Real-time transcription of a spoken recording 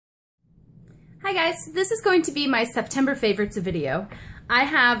Hi guys, this is going to be my September favorites video. I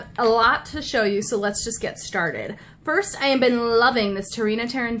have a lot to show you, so let's just get started. First, I have been loving this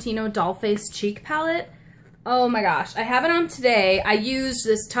Tarantino Dollface cheek palette. Oh my gosh, I have it on today. I used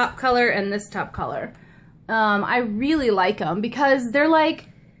this top color and this top color. I really like them because they're like,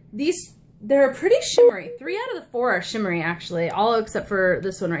 they're pretty shimmery. 3 out of the 4 are shimmery actually, all except for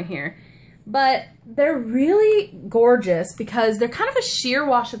this one right here. But they're really gorgeous because they're kind of a sheer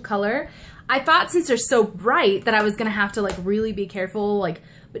wash of color. I thought since they're so bright that I was gonna have to like really be careful,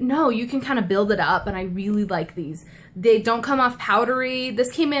 but no, you can kind of build it up, and I really like these. They don't come off powdery.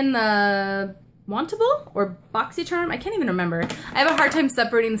 This came in the Wantable or BoxyCharm, I can't even remember. I have a hard time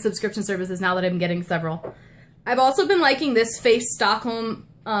separating the subscription services now that I'm getting several. I've also been liking this Face Stockholm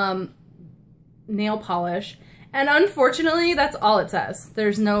nail polish, and unfortunately that's all it says.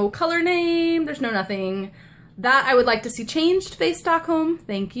 There's no color name, there's no nothing. That I would like to see changed, Face Stockholm,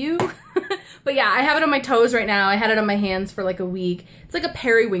 thank you. But yeah, I have it on my toes right now. I had it on my hands for like a week. It's like a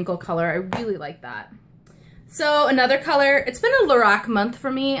periwinkle color. I really like that. So another color, it's been a Lorac month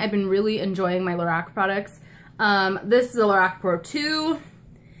for me. I've been really enjoying my Lorac products. This is a Lorac Pro 2.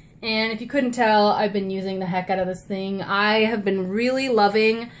 And if you couldn't tell, I've been using the heck out of this thing. I have been really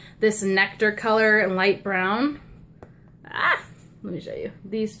loving this Nectar color and light brown. Let me show you.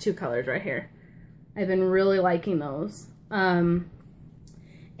 These two colors right here. I've been really liking those.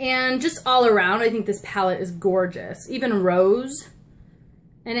 And just all around, I think this palette is gorgeous. Even rose.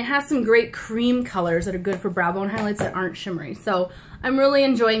 And it has some great cream colors that are good for brow bone highlights that aren't shimmery. So I'm really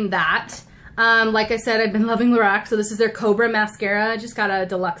enjoying that. Like I said, I've been loving Lorac. So this is their Cobra mascara. I just got a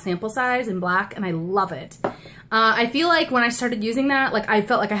deluxe sample size in black and I love it. I feel like when I started using that, like I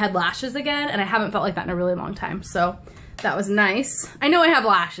felt like I had lashes again, and I haven't felt like that in a really long time. So that was nice. I know I have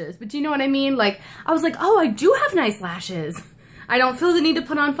lashes, but do you know what I mean? Like, I was like, oh, I do have nice lashes. I don't feel the need to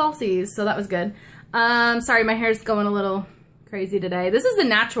put on falsies, so that was good. Sorry, my hair's going a little crazy today. This is the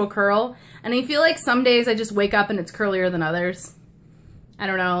natural curl, and I feel like some days I just wake up and it's curlier than others. I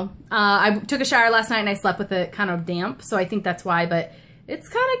don't know. I took a shower last night and I slept with it kind of damp, so I think that's why, but it's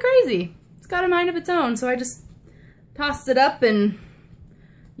kind of crazy. It's got a mind of its own, so I just tossed it up and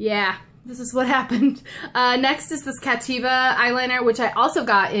yeah. This is what happened. Next is this Cattiva eyeliner, which I also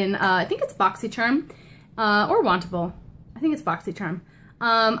got in, I think it's BoxyCharm, or Wantable. I think it's BoxyCharm.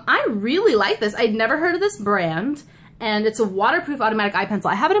 I really like this. I'd never heard of this brand, and it's a waterproof automatic eye pencil.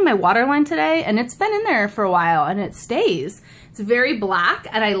 I have it in my waterline today, and it's been in there for a while, and it stays. It's very black,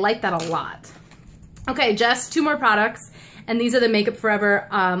 and I like that a lot. Okay, just 2 more products, and these are the Makeup Forever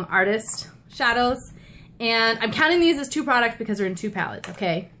Artist shadows, and I'm counting these as 2 products because they're in 2 palettes,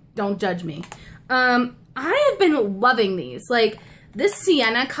 okay? Don't judge me. I have been loving these. Like this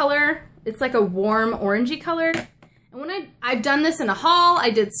sienna color, it's like a warm orangey color. And when I've done this in a haul, I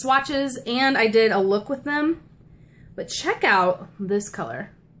did swatches and I did a look with them. But check out this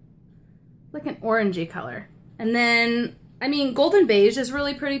color. Like an orangey color. And then, I mean, golden beige is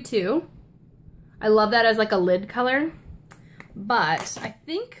really pretty too. I love that as like a lid color. But I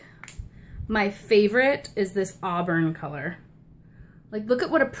think my favorite is this auburn color. Like, look at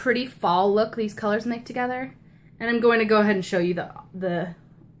what a pretty fall look these colors make together. And I'm going to go ahead and show you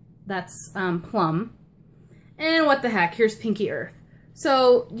that's Plum. And what the heck, here's Pinky Earth.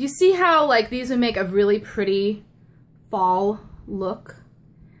 So you see how like these would make a really pretty fall look?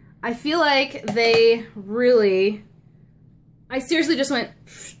 I feel like they really, I seriously just went,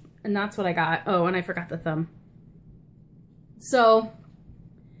 and that's what I got. Oh, and I forgot the thumb. So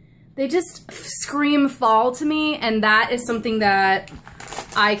they just scream fall to me, and that is something that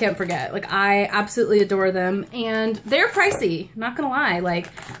I can't forget. Like, I absolutely adore them, and they're pricey, not gonna lie. Like,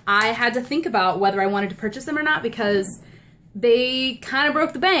 I had to think about whether I wanted to purchase them or not because they kind of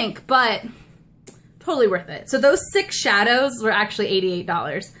broke the bank, but totally worth it. So those 6 shadows were actually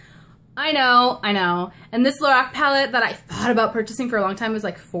 $88. I know. And this Lorac palette that I thought about purchasing for a long time was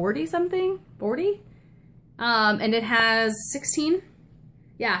like 40 something, 40? And it has 16?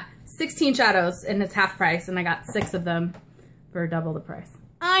 Yeah, 16 shadows, and it's half price, and I got 6 of them for double the price.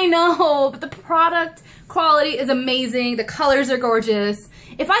 I know, but the product quality is amazing. The colors are gorgeous.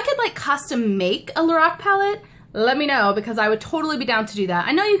 If I could like custom make a Lorac palette, let me know, because I would totally be down to do that.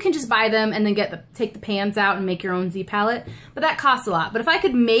 I know you can just buy them and then take the pans out and make your own Z palette, but that costs a lot. But if I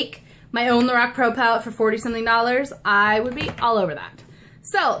could make my own Lorac Pro palette for $40-something, I would be all over that.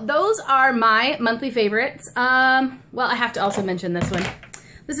 So those are my monthly favorites. Well, I have to also mention this one.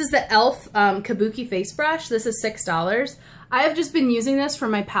 This is the e.l.f. Kabuki face brush. This is $6. I have just been using this for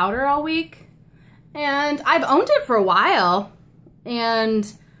my powder all week, and I've owned it for a while, and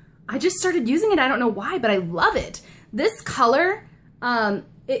I just started using it. I don't know why, but I love it. This color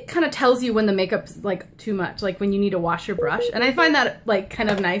it kind of tells you when the makeup's like too much, like when you need to wash your brush. And I find that like kind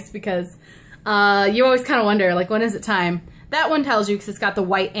of nice because you always kind of wonder like, when is it time? That one tells you because it's got the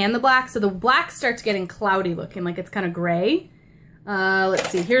white and the black. So the black starts getting cloudy looking, like it's kind of gray. Let's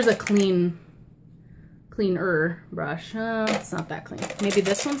see, here's a cleaner brush. It's not that clean. Maybe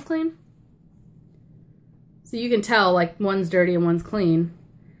this one's clean. So you can tell like one's dirty and one's clean.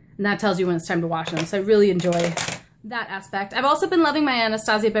 And that tells you when it's time to wash them. So I really enjoy that aspect. I've also been loving my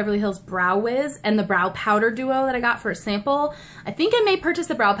Anastasia Beverly Hills Brow Wiz and the Brow Powder Duo that I got for a sample. I think I may purchase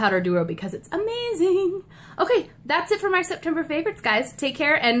the Brow Powder Duo because it's amazing. Okay, that's it for my September favorites, guys. Take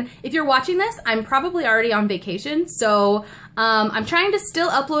care, and if you're watching this, I'm probably already on vacation, so I'm trying to still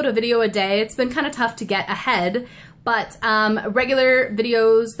upload a video a day. It's been kind of tough to get ahead, but regular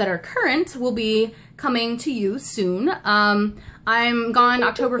videos that are current will be coming to you soon. I'm gone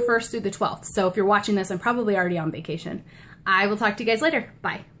October 1st through the 12th, so if you're watching this, I'm probably already on vacation. I will talk to you guys later.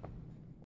 Bye.